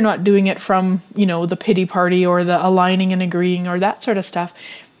long as you're not doing it from, the pity party or the aligning and agreeing or that sort of stuff,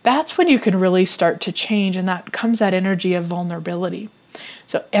 that's when you can really start to change. And that comes that energy of vulnerability.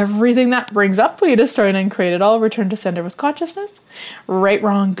 So everything that brings up, will you destroy and uncreate it all, return to sender with consciousness? Right,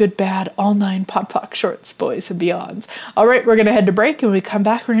 wrong, good, bad, all 9, POC, shorts, boys, and beyonds. All right, we're going to head to break. And when we come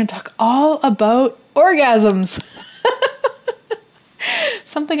back, we're going to talk all about orgasms.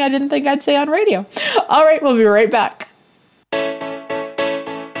 Something I didn't think I'd say on radio. All right, we'll be right back.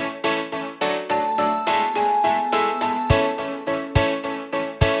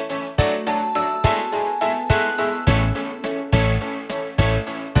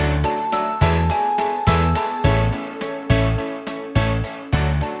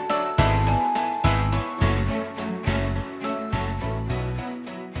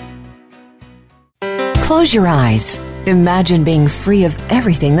 Close your eyes. Imagine being free of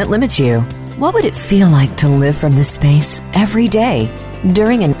everything that limits you. What would it feel like to live from this space every day?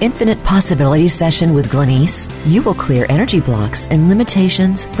 During an Infinite Possibilities session with Glenyce, you will clear energy blocks and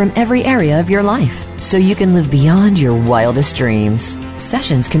limitations from every area of your life, so you can live beyond your wildest dreams.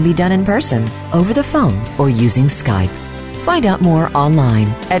 Sessions can be done in person, over the phone, or using Skype. Find out more online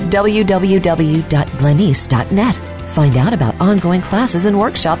at www.glenyce.net. Find out about ongoing classes and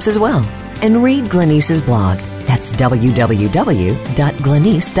workshops as well. And read Glenyce's blog. That's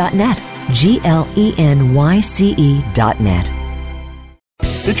www.glenyce.net. GLENYCE.net.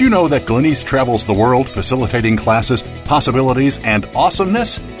 Did you know that Glenyce travels the world facilitating classes, possibilities, and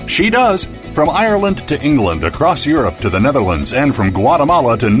awesomeness? She does. From Ireland to England, across Europe to the Netherlands, and from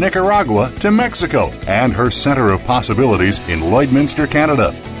Guatemala to Nicaragua to Mexico, and her Center of Possibilities in Lloydminster,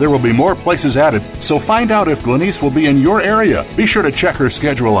 Canada. There will be more places added, so find out if Glenyce will be in your area. Be sure to check her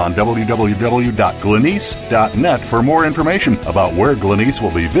schedule on www.glenyce.net for more information about where Glenyce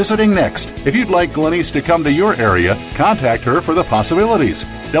will be visiting next. If you'd like Glenyce to come to your area, contact her for the possibilities.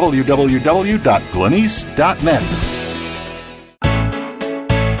 www.glenyce.net.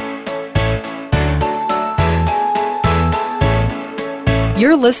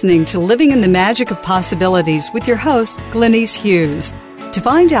 You're listening to Living in the Magic of Possibilities with your host, Glenyce Hughes. To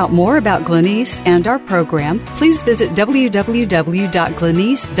find out more about Glenyce and our program, please visit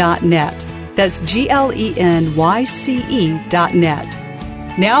www.glenyce.net. That's GLENYCE.net.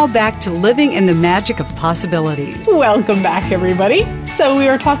 Now back to Living in the Magic of Possibilities. Welcome back, everybody. So we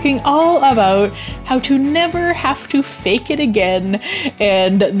are talking all about how to never have to fake it again.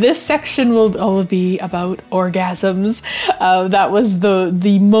 And this section will all be about orgasms. That was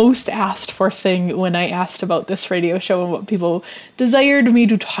the most asked for thing when I asked about this radio show and what people desired me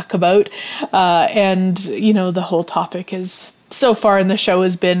to talk about. And, you know, the whole topic is... so far in the show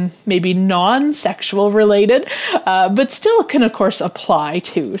has been maybe non-sexual related, but still can, of course, apply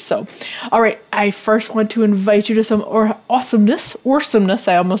too. So, all right, I first want to invite you to some awesomeness,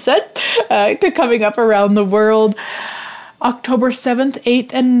 I almost said, to coming up around the world. October 7th,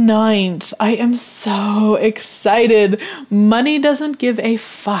 8th, and 9th. I am so excited. Money doesn't give a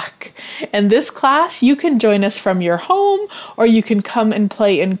fuck. And this class, you can join us from your home, or you can come and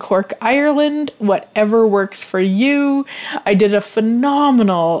play in Cork, Ireland, whatever works for you. I did a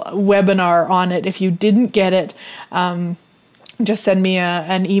phenomenal webinar on it. If you didn't get it, just send me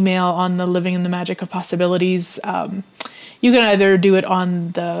an email on the Living in the Magic of Possibilities. You can either do it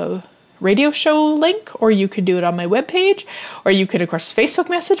on the radio show link, or you could do it on my webpage, or you could, of course, Facebook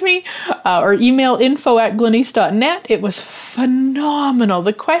message me, or email info@glenyce.net. It was phenomenal.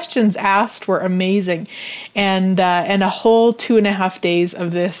 The questions asked were amazing. And a whole 2.5 days of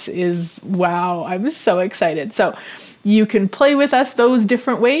this is, wow, I'm so excited. So you can play with us those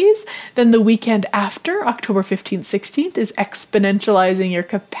different ways. Then the weekend after, October 15th, 16th, is Exponentializing Your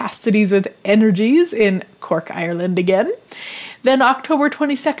Capacities with Energies in Cork, Ireland again. Then October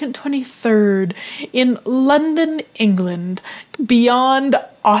 22nd, 23rd in London, England, Beyond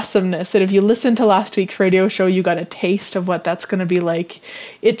Awesomeness. And if you listened to last week's radio show, you got a taste of what that's going to be like.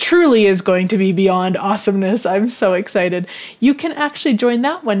 It truly is going to be beyond awesomeness. I'm so excited. You can actually join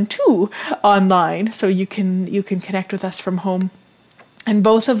that one too online, so you can connect with us from home. And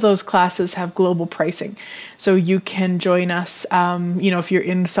both of those classes have global pricing. So you can join us, if you're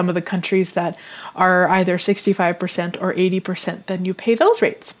in some of the countries that are either 65% or 80%, then you pay those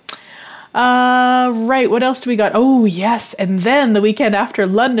rates. Right, what else do we got? Oh, yes. And then the weekend after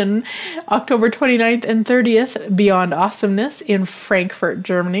London, October 29th and 30th, Beyond Awesomeness in Frankfurt,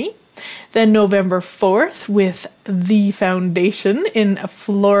 Germany. Then November 4th with The Foundation in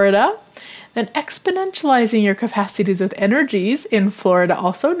Florida. Then Exponentializing Your Capacities with Energies in Florida,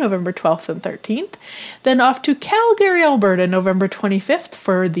 also November 12th and 13th. Then off to Calgary, Alberta, November 25th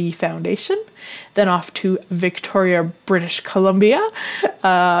for The Foundation. Then off to Victoria, British Columbia,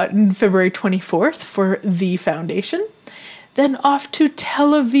 February 24th for The Foundation. Then off to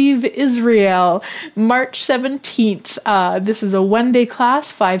Tel Aviv, Israel, March 17th. This is a one-day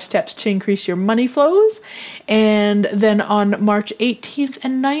class, 5 steps to increase your money flows. And then on March 18th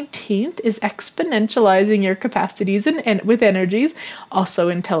and 19th is Exponentializing Your Capacities with Energies, also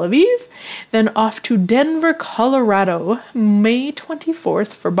in Tel Aviv. Then off to Denver, Colorado, May 24th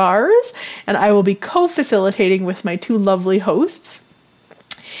for bars. And I will be co-facilitating with my 2 lovely hosts.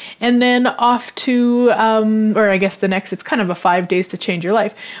 And then off to, it's kind of a 5 days to change your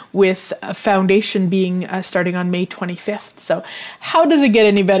life, with a foundation being starting on May 25th. So how does it get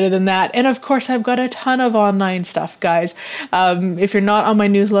any better than that? And of course, I've got a ton of online stuff, guys. If you're not on my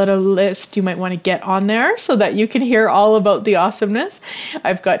newsletter list, you might want to get on there so that you can hear all about the awesomeness.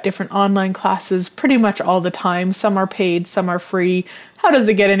 I've got different online classes pretty much all the time. Some are paid, some are free. How does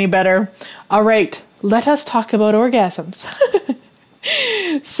it get any better? All right, let us talk about orgasms.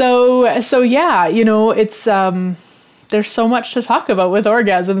 So yeah, it's, there's so much to talk about with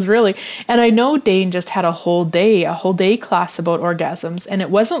orgasms, really. And I know Dane just had a whole day class about orgasms, and it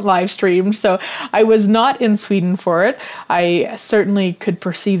wasn't live streamed. So I was not in Sweden for it. I certainly could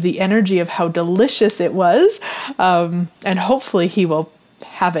perceive the energy of how delicious it was. And hopefully he will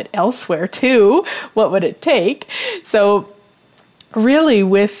have it elsewhere too. What would it take? So really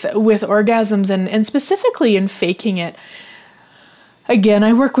with orgasms and specifically in faking it, again,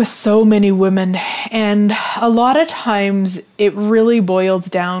 I work with so many women, and a lot of times it really boils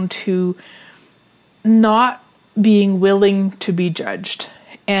down to not being willing to be judged.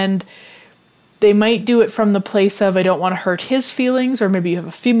 And they might do it from the place of, I don't want to hurt his feelings, or maybe you have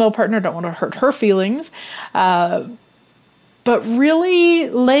a female partner, don't want to hurt her feelings. But really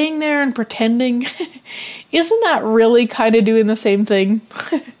laying there and pretending, isn't that really kind of doing the same thing?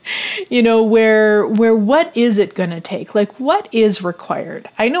 Where what is it going to take? Like, what is required?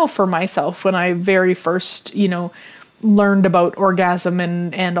 I know for myself, when I very first, learned about orgasm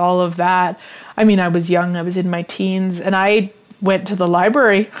and all of that, I mean, I was young, I was in my teens, and I went to the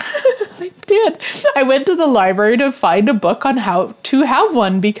library. I did. I went to the library to find a book on how to have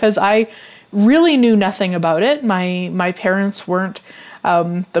one, because I really knew nothing about it. My parents weren't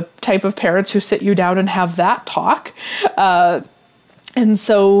the type of parents who sit you down and have that talk. And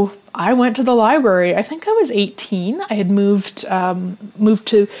so I went to the library. I think I was 18. I had moved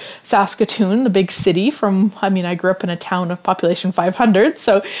to Saskatoon, the big city I grew up in a town of population 500.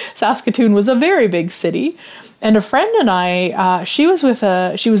 So Saskatoon was a very big city. And a friend and I, she was with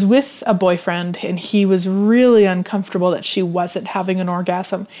a boyfriend, and he was really uncomfortable that she wasn't having an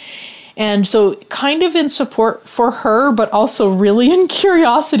orgasm. And so kind of in support for her, but also really in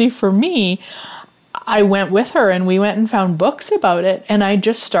curiosity for me, I went with her and we went and found books about it. And I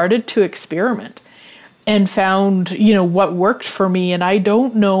just started to experiment and found, what worked for me. And I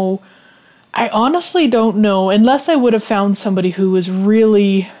honestly don't know, unless I would have found somebody who was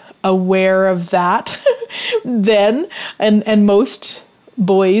really aware of that then. And most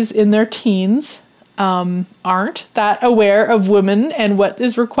boys in their teens aren't that aware of women and what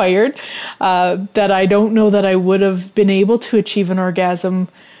is required, that I don't know that I would have been able to achieve an orgasm,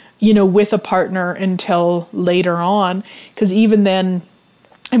 with a partner until later on. Because even then,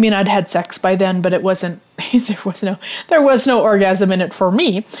 I'd had sex by then, but it wasn't, there was no orgasm in it for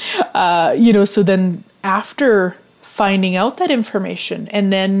me. So then after finding out that information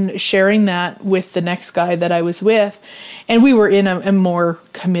and then sharing that with the next guy that I was with, and we were in a more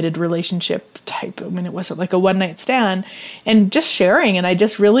committed relationship type. It wasn't like a one night stand, and just sharing. And I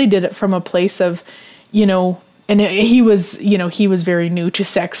just really did it from a place of, and he was very new to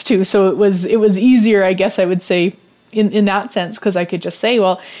sex too. So it was easier, I guess I would say, in that sense, because I could just say,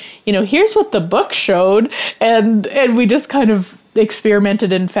 well, here's what the book showed. And we just kind of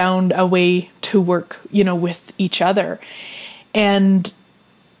experimented and found a way to work, with each other. And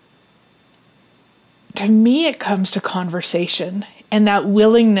to me, it comes to conversation and that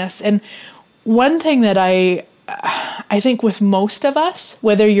willingness. And one thing that I think with most of us,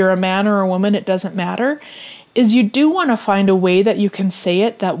 whether you're a man or a woman, it doesn't matter, is you do want to find a way that you can say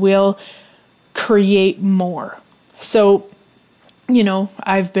it that will create more. So,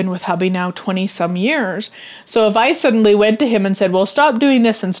 I've been with hubby now 20 some years. So if I suddenly went to him and said, well, stop doing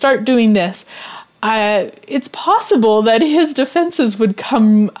this and start doing this, it's possible that his defenses would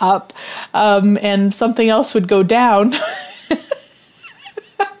come up, and something else would go down.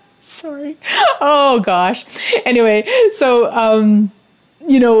 Sorry. Oh gosh. Anyway, so,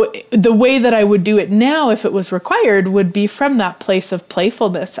 the way that I would do it now, if it was required, would be from that place of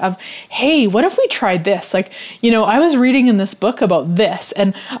playfulness of, hey, what if we tried this? Like, I was reading in this book about this,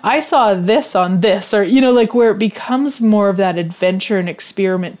 and I saw this on this, or, where it becomes more of that adventure and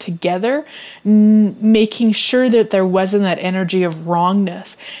experiment together, making sure that there wasn't that energy of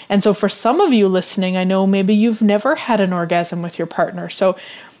wrongness. And so for some of you listening, I know maybe you've never had an orgasm with your partner. So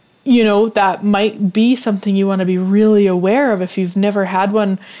that might be something you want to be really aware of. If you've never had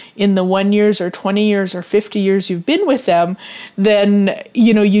one in the 1 years or 20 years or 50 years you've been with them, then,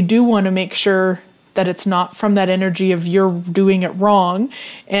 you do want to make sure that it's not from that energy of you're doing it wrong,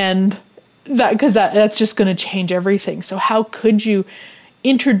 and because that's just going to change everything. So how could you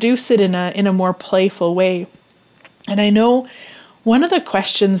introduce it in a more playful way? And I know one of the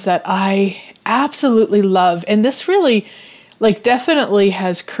questions that I absolutely love, and this really definitely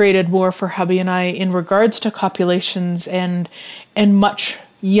has created more for hubby and I in regards to copulations and much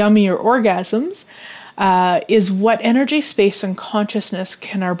yummier orgasms, is what energy, space, and consciousness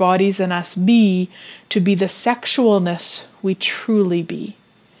can our bodies and us be to be the sexualness we truly be.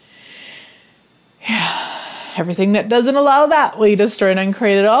 Yeah. Everything that doesn't allow that, we destroy and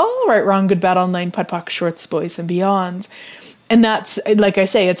uncreate it all. Right, wrong, good, bad, online, POD POC, shorts, boys, and beyonds. And that's, like I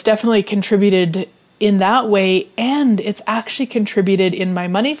say, it's definitely contributed in that way, and it's actually contributed in my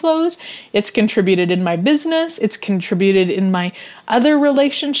money flows, it's contributed in my business, it's contributed in my other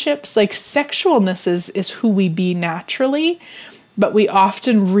relationships. Sexualness is who we be naturally, but we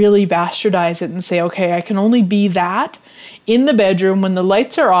often really bastardize it and say, okay, I can only be that in the bedroom when the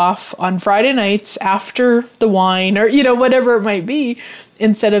lights are off on Friday nights after the wine or, whatever it might be,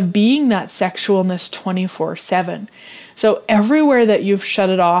 instead of being that sexualness 24/7. So everywhere that you've shut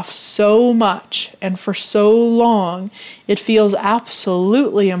it off so much and for so long, it feels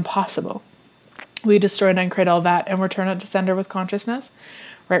absolutely impossible. We destroy and uncreate all that and return it to sender with consciousness.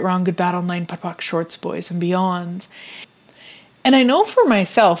 Right, wrong, good, bad, online, POD, shorts, boys, and beyonds. And I know for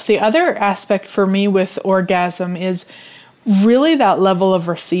myself, the other aspect for me with orgasm is really that level of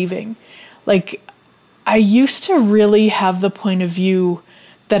receiving. Like, I used to really have the point of view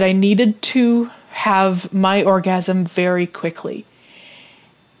that I needed to have my orgasm very quickly.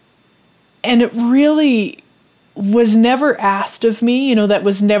 And it really was never asked of me, that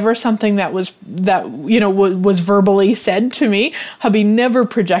was never something that was verbally said to me. Hubby never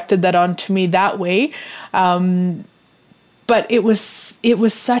projected that onto me that way. But it was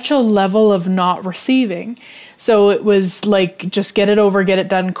such a level of not receiving. So it was like, just get it over, get it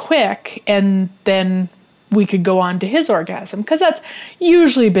done quick, and then we could go on to his orgasm, because that's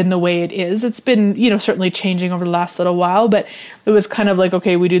usually been the way it is. It's been, certainly changing over the last little while, but it was kind of like,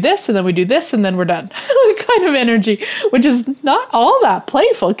 okay, we do this and then we do this and then we're done kind of energy, which is not all that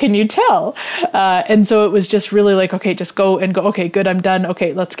playful, can you tell? And so it was just really like, okay, just go and go. Okay, good, I'm done.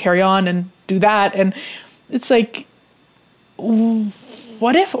 Okay, let's carry on and do that. And it's like,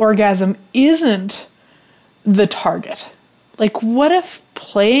 what if orgasm isn't the target? Like, what if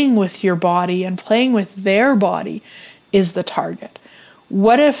playing with your body and playing with their body is the target?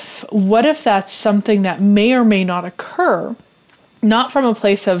 What if that's something that may or may not occur, not from a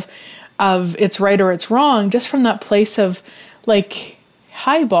place of it's right or it's wrong, just from that place of like,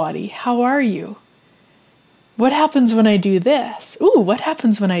 hi body, how are you? What happens when I do this? Ooh, what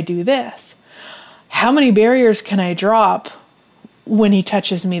happens when I do this? How many barriers can I drop when he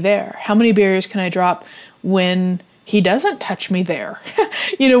touches me there? How many barriers can I drop when he doesn't touch me there?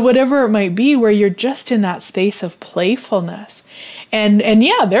 Whatever it might be, where you're just in that space of playfulness. And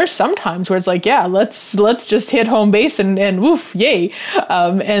yeah, there's some times where it's like, yeah, let's just hit home base and woof, yay.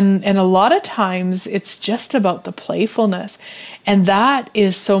 And a lot of times it's just about the playfulness. And that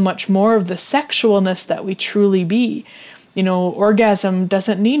is so much more of the sexualness that we truly be. Orgasm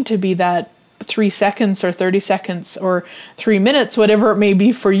doesn't need to be that 3 seconds or 30 seconds or 3 minutes, whatever it may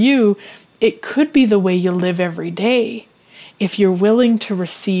be for you. It could be the way you live every day. If you're willing to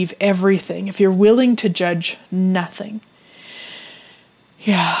receive everything, if you're willing to judge nothing.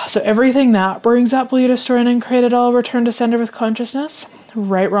 Yeah, so everything that brings up, will you destroy and uncreate it all, return to sender with consciousness?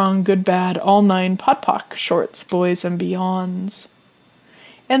 Right, wrong, good, bad, all 9, POD, shorts, boys, and beyonds.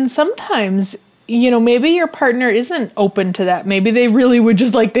 And sometimes, maybe your partner isn't open to that. Maybe they really would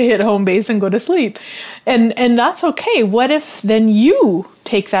just like to hit home base and go to sleep. And that's okay. What if then you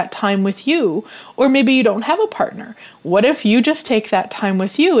take that time with you? Or maybe you don't have a partner. What if you just take that time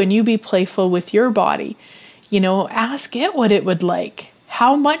with you and you be playful with your body? Ask it what it would like.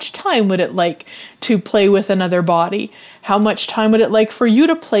 How much time would it like to play with another body? How much time would it like for you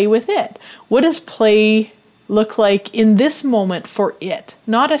to play with it? What does play look like in this moment for it?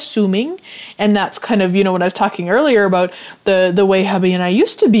 Not assuming. And that's kind of, when I was talking earlier about the way hubby and I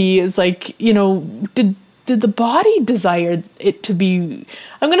used to be, is like, did the body desire it to be,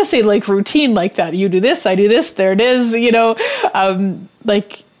 I'm going to say like routine like that. You do this, I do this, there it is,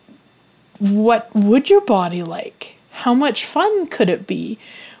 like, what would your body like? How much fun could it be?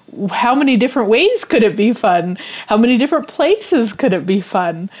 How many different ways could it be fun? How many different places could it be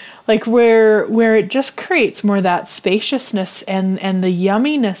fun? Like where it just creates more that spaciousness and the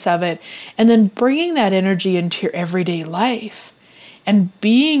yumminess of it, and then bringing that energy into your everyday life and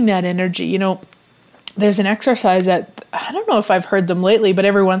being that energy. There's an exercise that, I don't know if I've heard them lately, but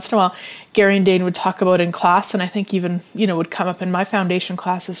every once in a while, Gary and Dane would talk about in class, and I think even, would come up in my foundation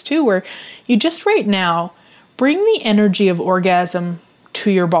classes too, where you just right now bring the energy of orgasm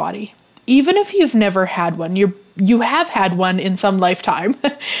to your body. Even if you've never had one, you have had one in some lifetime.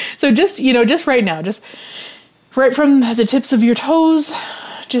 So just right now, just right from the tips of your toes,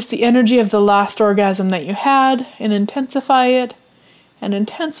 just the energy of the last orgasm that you had, and intensify it, and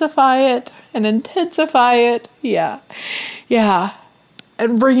intensify it, and intensify it. Yeah.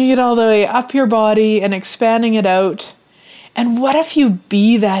 And bringing it all the way up your body and expanding it out. And what if you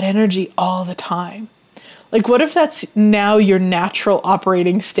be that energy all the time? Like, what if that's now your natural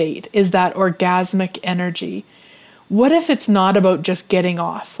operating state, is that orgasmic energy? What if it's not about just getting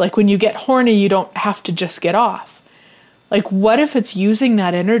off? Like, when you get horny, you don't have to just get off. Like, what if it's using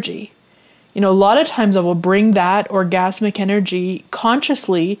that energy? A lot of times I will bring that orgasmic energy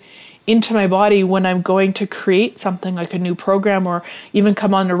consciously into my body when I'm going to create something like a new program or even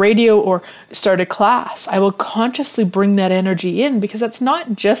come on the radio or start a class. I will consciously bring that energy in because that's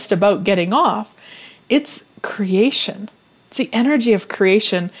not just about getting off. It's creation. It's the energy of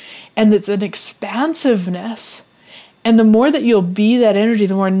creation, and it's an expansiveness. And the more that you'll be that energy,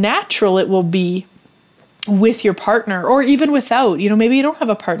 the more natural it will be with your partner, or even without. Maybe you don't have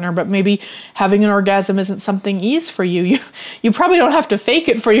a partner, but maybe having an orgasm isn't something easy for you. You probably don't have to fake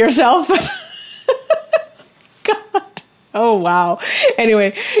it for yourself, but God. Oh, wow.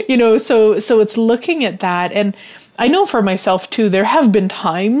 Anyway, so it's looking at that. And I know for myself too, there have been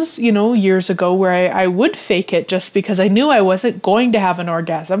times, years ago where I would fake it just because I knew I wasn't going to have an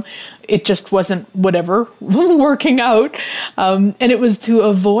orgasm. It just wasn't working out. And it was to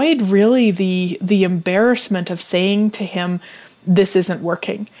avoid really the embarrassment of saying to him, this isn't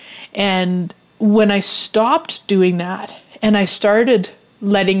working. And when I stopped doing that and I started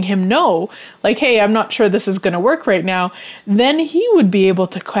letting him know, like, hey, I'm not sure this is going to work right now, then he would be able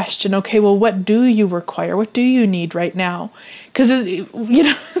to question, okay, well, what do you require? What do you need right now? Because,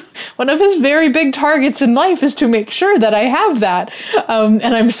 one of his very big targets in life is to make sure that I have that. And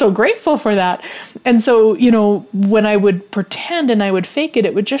I'm so grateful for that. And so, when I would pretend and I would fake it,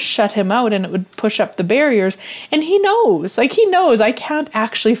 it would just shut him out and it would push up the barriers. And he knows I can't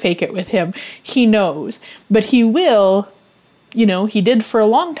actually fake it with him. He knows, but he will. He did for a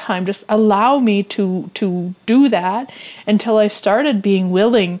long time, just allow me to do that until I started being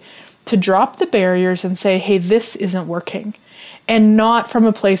willing to drop the barriers and say, hey, this isn't working. And not from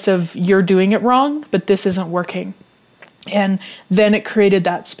a place of you're doing it wrong, but this isn't working. And then it created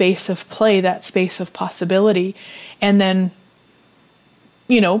that space of play, that space of possibility. And then,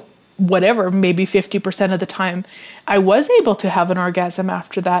 whatever, maybe 50% of the time, I was able to have an orgasm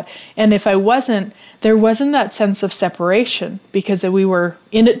after that. And if I wasn't, there wasn't that sense of separation because we were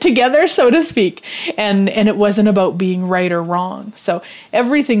in it together, so to speak. And it wasn't about being right or wrong. So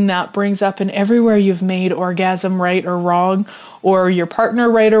everything that brings up, and everywhere you've made orgasm right or wrong, or your partner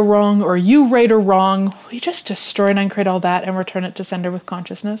right or wrong, or you right or wrong, we just destroy and uncreate all that and return it to sender with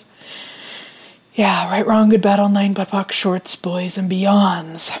consciousness. Yeah, right, wrong, good, bad, online, butt, box, shorts, boys, and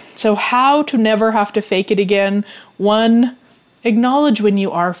beyonds. So how to never have to fake it again? 1, acknowledge when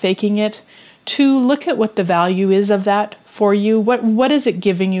you are faking it. 2, look at what the value is of that for you. What is it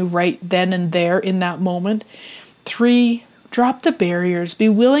giving you right then and there in that moment? 3, drop the barriers. Be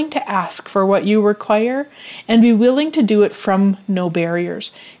willing to ask for what you require and be willing to do it from no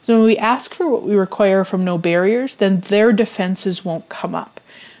barriers. So when we ask for what we require from no barriers, then their defenses won't come up.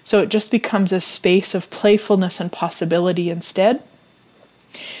 So it just becomes a space of playfulness and possibility instead.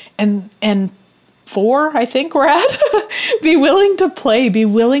 And 4, I think we're at, be willing to play, be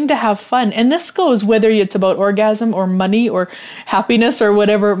willing to have fun. And this goes whether it's about orgasm or money or happiness or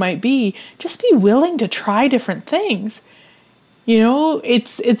whatever it might be. Just be willing to try different things.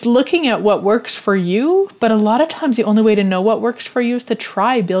 It's looking at what works for you, but a lot of times the only way to know what works for you is to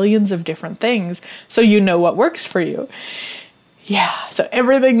try billions of different things so you know what works for you. Yeah, so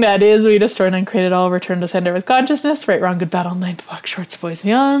everything that is, we destroy and uncreate it all, return to sender with consciousness, right, wrong, good, bad, online, box, shorts, boys,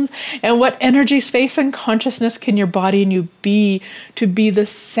 beyonds. And what energy, space, and consciousness can your body and you be to be the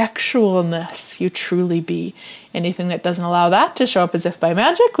sexualness you truly be? Anything that doesn't allow that to show up as if by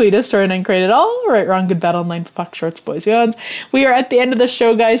magic, we destroy and uncreate it all, right, wrong, good, bad, online, box, shorts, boys, beyonds. We are at the end of the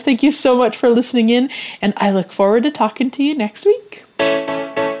show, guys. Thank you so much for listening in, and I look forward to talking to you next week.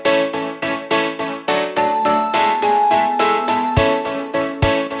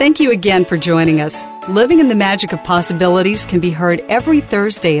 Thank you again for joining us. Living in the Magic of Possibilities can be heard every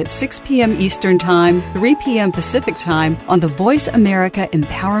Thursday at 6 p.m. Eastern Time, 3 p.m. Pacific Time on the Voice America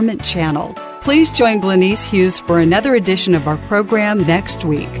Empowerment Channel. Please join Glenyce Hughes for another edition of our program next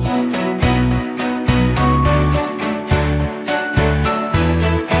week.